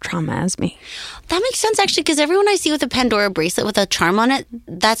trauma as me. That makes sense, actually, because everyone I see with a Pandora bracelet with a charm on it,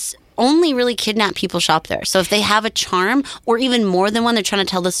 that's only really kidnapped people shop there. So if they have a charm, or even more than one, they're trying to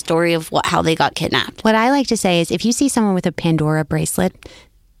tell the story of how they got kidnapped. What I like to say is, if you see someone with a Pandora bracelet,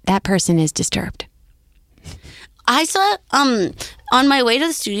 that person is disturbed. I saw, on my way to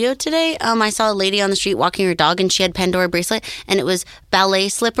the studio today, I saw a lady on the street walking her dog, and she had Pandora bracelet, and it was ballet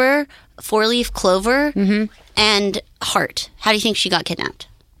slipper, 4-leaf clover, and heart. How do you think she got kidnapped?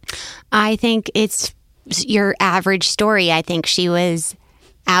 I think it's your average story. I think she was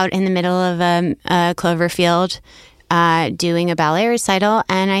out in the middle of a clover field doing a ballet recital,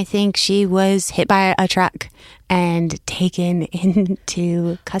 and I think she was hit by a truck and taken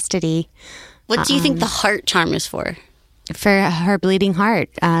into custody. What do you think the heart charm is for? For her bleeding heart.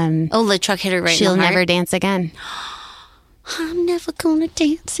 The truck hit her right in the She'll heart? never dance again. I'm never gonna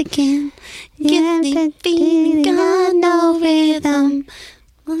dance again. Get the feeling, got no rhythm.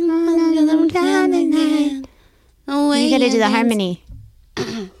 You gotta do the harmony.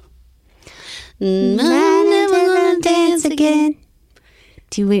 I'm never gonna dance again.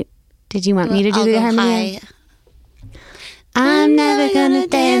 Did you want me to do the harmony? High. I'm never gonna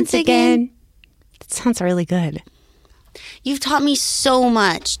dance again. That sounds really good. You've taught me so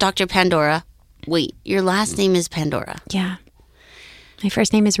much, Dr. Pandora. Wait, your last name is Pandora. Yeah. My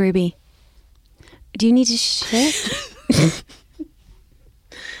first name is Ruby. Do you need to shit?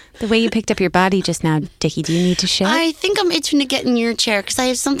 The way you picked up your body just now, Dickie, do you need to shit? I think I'm itching to get in your chair because I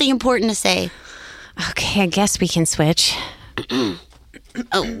have something important to say. Okay, I guess we can switch.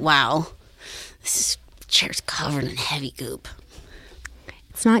 Oh, wow. This chair's covered in heavy goop.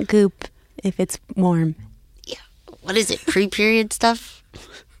 It's not goop if it's warm. Yeah. What is it, pre-period stuff?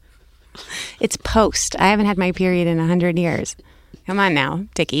 It's post. I haven't had my period in 100 years. Come on now,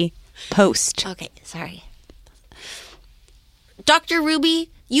 Dickie. Post. Okay, sorry. Dr.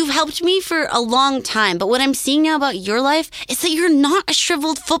 Ruby, you've helped me for a long time, but what I'm seeing now about your life is that you're not a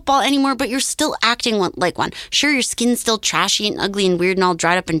shriveled football anymore, but you're still acting like one. Sure, your skin's still trashy and ugly and weird and all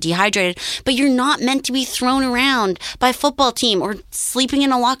dried up and dehydrated, but you're not meant to be thrown around by a football team or sleeping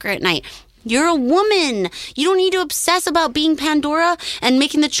in a locker at night. You're a woman. You don't need to obsess about being Pandora and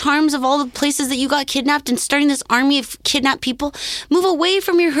making the charms of all the places that you got kidnapped and starting this army of kidnapped people. Move away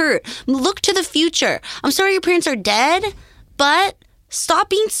from your hurt. Look to the future. I'm sorry your parents are dead, but Stop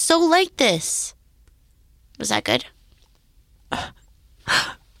being so like this. Was that good?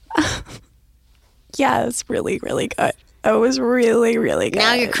 Yeah, it's really, really good. It was really, really good.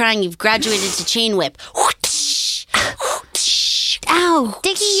 Now you're crying. You've graduated to chain whip. Ow!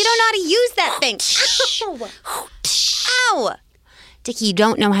 Dickie, you don't know how to use that thing. Ow! Ow! Dickie, you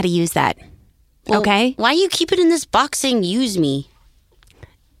don't know how to use that. Well, okay? Why you keep it in this box saying use me?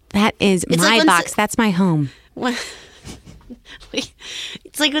 That is my box. That's my home.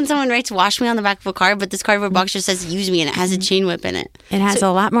 It's like when someone writes wash me on the back of a car, but this cardboard box just says use me and it has a chain whip in it. It has a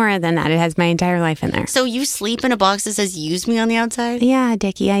lot more than that. It has my entire life in there. So you sleep in a box that says use me on the outside? Yeah,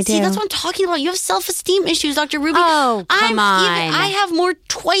 Dickie, I do. See, that's what I'm talking about. You have self-esteem issues, Dr. Ruby. Oh, come on. I have more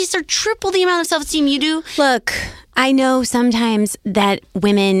twice or triple the amount of self-esteem you do. Look, I know sometimes that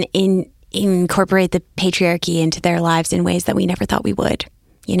women incorporate the patriarchy into their lives in ways that we never thought we would,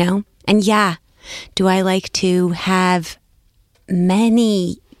 you know? And yeah, do I like to have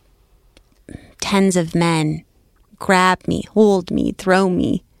many tens of men grab me, hold me, throw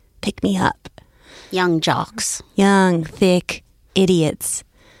me, pick me up? Young jocks. Young, thick idiots.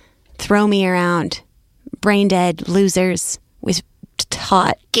 Throw me around. Brain dead losers with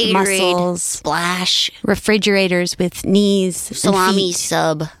taut Gatorade, muscles. Splash. Refrigerators with knees. Salami and feet.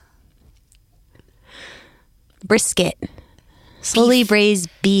 sub. Brisket. Slowly braised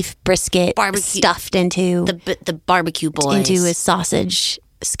beef brisket Barbecue. stuffed into The barbecue boys. into a sausage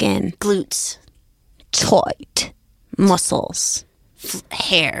skin. Glutes. Tight muscles.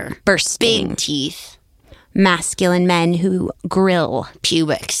 Hair. Bursting. Big teeth. Masculine men who grill.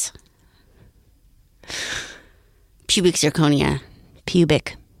 Pubics. Pubic zirconia.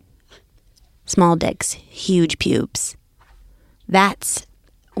 Pubic. Small dicks. Huge pubes. That's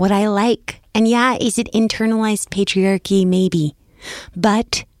what I like. And yeah, is it internalized patriarchy? Maybe.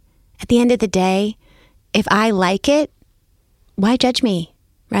 But at the end of the day, if I like it, why judge me,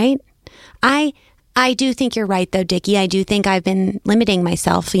 right? I do think you're right, though, Dickie. I do think I've been limiting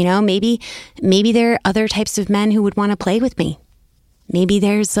myself, you know? Maybe there are other types of men who would want to play with me. Maybe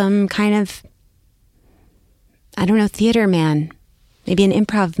there's some kind of, I don't know, theater man. Maybe an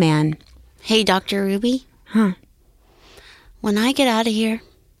improv man. Hey, Dr. Ruby. Huh. When I get out of here,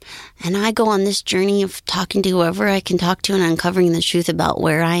 and I go on this journey of talking to whoever I can talk to and uncovering the truth about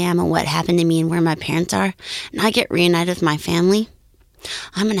where I am and what happened to me and where my parents are, and I get reunited with my family,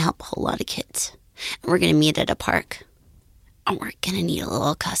 I'm going to help a whole lot of kids. And we're going to meet at a park. And we're going to need a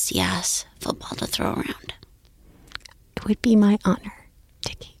little cussy-ass football to throw around. It would be my honor,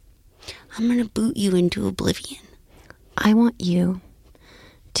 Dickie. I'm going to boot you into oblivion. I want you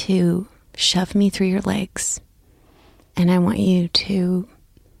to shove me through your legs. And I want you to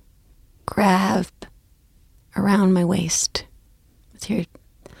grab around my waist with your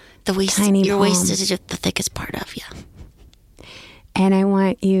tiny your palm. waist is just the thickest part of you. And I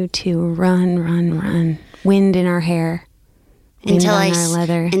want you to run, wind in our hair, wind until on our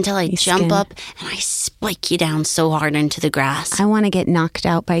leather, until I jump skin. up and I spike you down so hard into the grass. I want to get knocked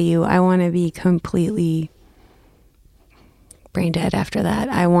out by you. I want to be completely brain dead after that.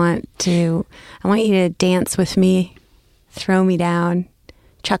 I want you to dance with me, throw me down,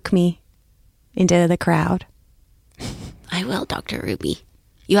 chuck me into the crowd. I will, Dr. Ruby.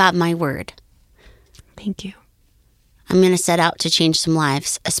 You have my word. Thank you. I'm going to set out to change some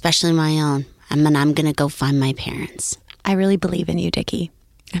lives, especially my own. And then I'm going to go find my parents. I really believe in you, Dickie.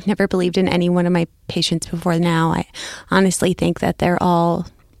 I've never believed in any one of my patients before now. I honestly think that they're all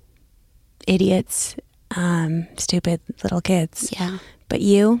idiots, stupid little kids. Yeah. But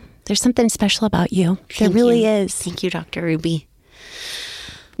you, there's something special about you. There really is. Thank you, Dr. Ruby.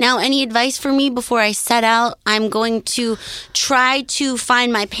 Now, any advice for me before I set out? I'm going to try to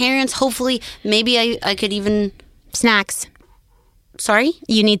find my parents. Hopefully, maybe I could even... Snacks. Sorry?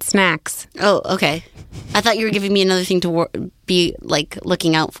 You need snacks. Oh, okay. I thought you were giving me another thing to be, like,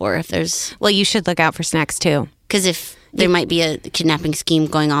 looking out for if there's... Well, you should look out for snacks, too. Because if there might be a kidnapping scheme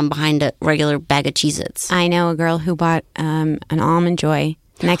going on behind a regular bag of Cheez-Its. I know a girl who bought an Almond Joy.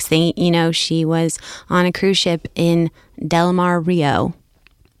 Next thing you know, she was on a cruise ship in Del Mar, Rio,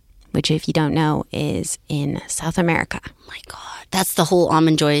 which, if you don't know, is in South America. Oh my God. That's the whole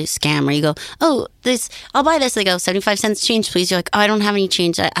Almond Joy scam where you go, oh, I'll buy this. They go, 75 cents change, please. You're like, oh, I don't have any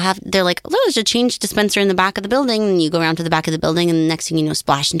change. They're like, oh, there's a change dispenser in the back of the building. And you go around to the back of the building, and the next thing you know,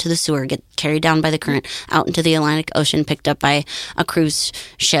 splash into the sewer, get carried down by the current, out into the Atlantic Ocean, picked up by a cruise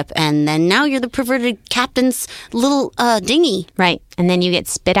ship. And then now you're the perverted captain's little dinghy. Right. And then you get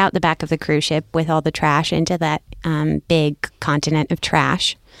spit out the back of the cruise ship with all the trash into that big continent of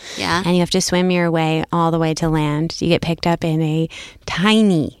trash. And you have to swim your way all the way to land. You get picked up in a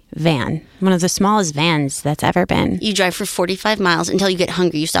tiny van, one of the smallest vans that's ever been. You drive for 45 miles until you get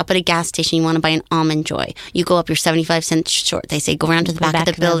hungry. You stop at a gas station. You want to buy an Almond Joy. You go up your 75 cents short. They say go around to the back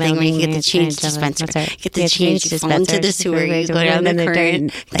of the building where you can get the change dispenser. Get the change, you fall into the sewer. You go down the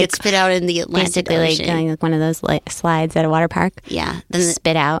current, get spit out in the Atlantic Ocean. Basically like one of those slides at a water park. Yeah. Then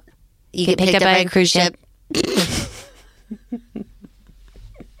spit out. You get picked up by a cruise ship.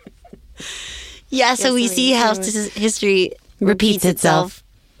 Yeah, so we see how history repeats itself.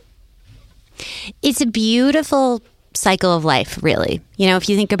 It's a beautiful cycle of life, really. You know, if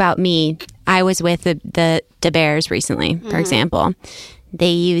you think about me, I was with the Bears recently, for example.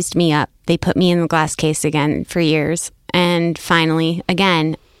 They used me up. They put me in the glass case again for years. And finally,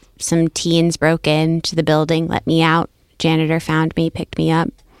 again, some teens broke into the building, let me out. Janitor found me, picked me up,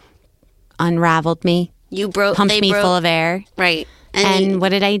 unraveled me, pumped me full of air. Right. And what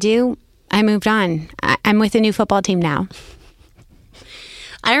did I do? I moved on. I'm with a new football team now.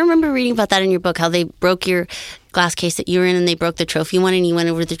 I remember reading about that in your book, how they broke your glass case that you were in and they broke the trophy one and you went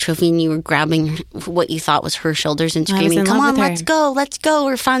over to the trophy and you were grabbing what you thought was her shoulders and screaming, come on, let's go,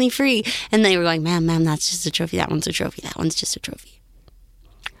 we're finally free. And they were going, ma'am, that's just a trophy. That one's a trophy. That one's just a trophy.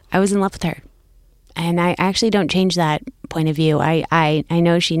 I was in love with her. And I actually don't change that point of view. I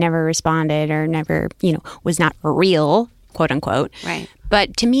know she never responded or never, was not real, quote unquote. Right.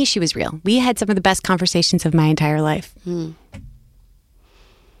 But to me, she was real. We had some of the best conversations of my entire life.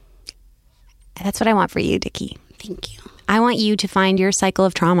 That's what I want for you, Dickie. Thank you. I want you to find your cycle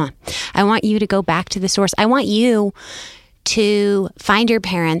of trauma. I want you to go back to the source. I want you to find your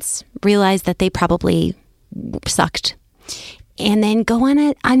parents, realize that they probably sucked, and then go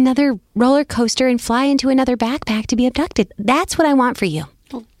on another roller coaster and fly into another backpack to be abducted. That's what I want for you.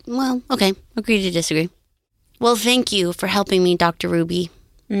 Well, okay. Agree to disagree. Well, thank you for helping me, Dr. Ruby.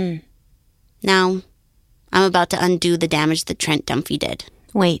 Now, I'm about to undo the damage that Trent Dunphy did.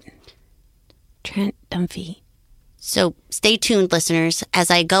 Wait. Trent Dunphy. So stay tuned, listeners,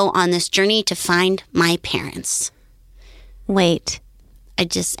 as I go on this journey to find my parents. Wait. I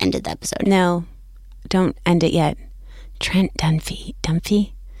just ended the episode. No, don't end it yet. Trent Dunphy.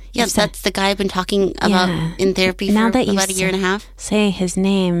 Dunphy? Yes, that's the guy I've been talking about in therapy for about a year and a half. Say his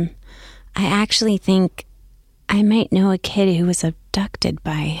name. I actually think I might know a kid who was abducted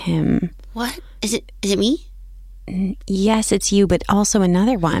by him. What? Is it me? Yes, it's you, but also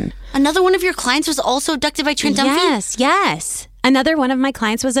another one. Another one of your clients was also abducted by Trent Dunphy? Yes. Another one of my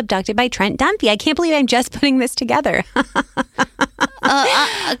clients was abducted by Trent Dunphy. I can't believe I'm just putting this together.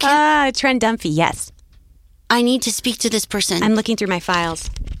 Trent Dunphy, yes. I need to speak to this person. I'm looking through my files.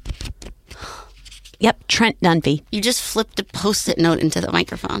 Yep, Trent Dunphy. You just flipped a Post-it note into the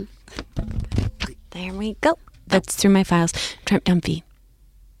microphone. There we go. That's through my files. Trent Dunphy.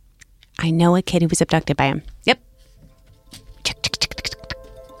 I know a kid who was abducted by him. Yep.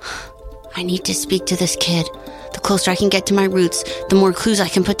 I need to speak to this kid. The closer I can get to my roots, the more clues I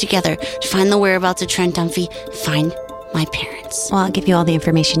can put together to find the whereabouts of Trent Dunphy, find my parents. Well, I'll give you all the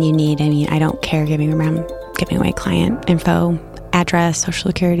information you need. I mean, I don't care giving away client info, address, social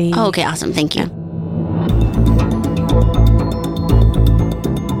security. Oh, okay, awesome. Thank you.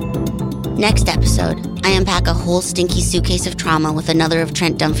 Next episode, I unpack a whole stinky suitcase of trauma with another of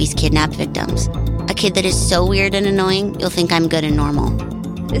Trent Dunphy's kidnapped victims. A kid that is so weird and annoying, you'll think I'm good and normal.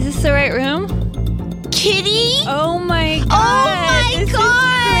 Is this the right room? Kitty? Oh my god! Oh my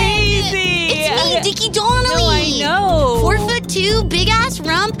god! Is crazy! It's me, Dickie Donnelly! No, I know! 4'2", big-ass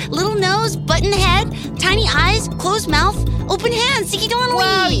rump, little nose, button head, tiny eyes, closed mouth, open hands, Dickie Donnelly!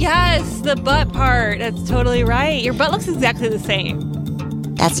 Wow, yes, the butt part. That's totally right. Your butt looks exactly the same.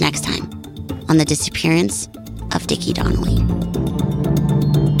 That's next time on The Disappearance of Dickie Donnelly.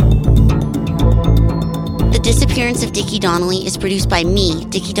 The Disappearance of Dickie Donnelly is produced by me,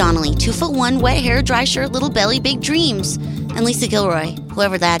 Dickie Donnelly, 2'1", wet hair, dry shirt, little belly, big dreams, and Lisa Gilroy,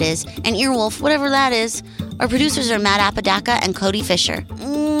 whoever that is, and Earwolf, whatever that is. Our producers are Matt Apodaca and Cody Fisher.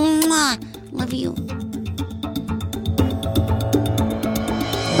 Mwah! Love you.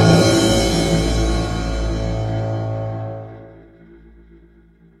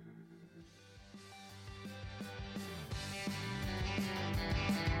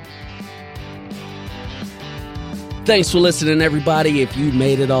 Thanks for listening, everybody. If you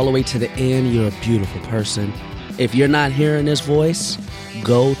made it all the way to the end, you're a beautiful person. If you're not hearing this voice,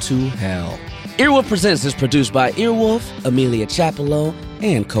 go to hell. Earwolf Presents is produced by Earwolf, Amelia Chapello,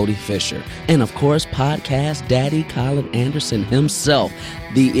 and Cody Fisher. And of course, podcast daddy Colin Anderson himself.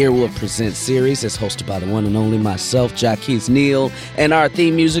 The Earwolf Presents series is hosted by the one and only myself, Jacques Neal, and our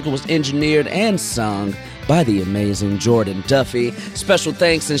theme music was engineered and sung by the amazing Jordan Duffy. Special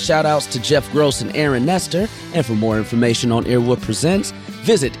thanks and shout-outs to Jeff Gross and Aaron Nestor. And for more information on Earwolf Presents,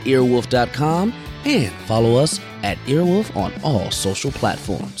 visit earwolf.com and follow us at Earwolf on all social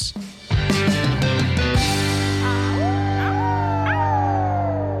platforms.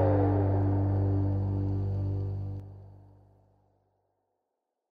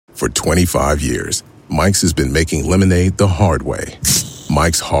 For 25 years, Mike's has been making lemonade the hard way.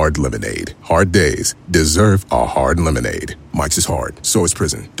 Mike's Hard Lemonade. Hard days deserve a hard lemonade. Mike's is hard, so is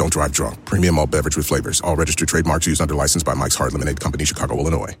prison. Don't drive drunk. Premium malt beverage with flavors. All registered trademarks used under license by Mike's Hard Lemonade Company, Chicago,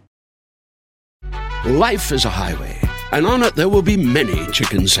 Illinois. Life is a highway, and on it there will be many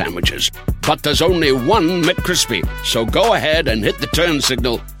chicken sandwiches. But there's only one McCrispy, so go ahead and hit the turn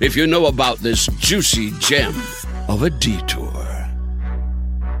signal if you know about this juicy gem of a detour.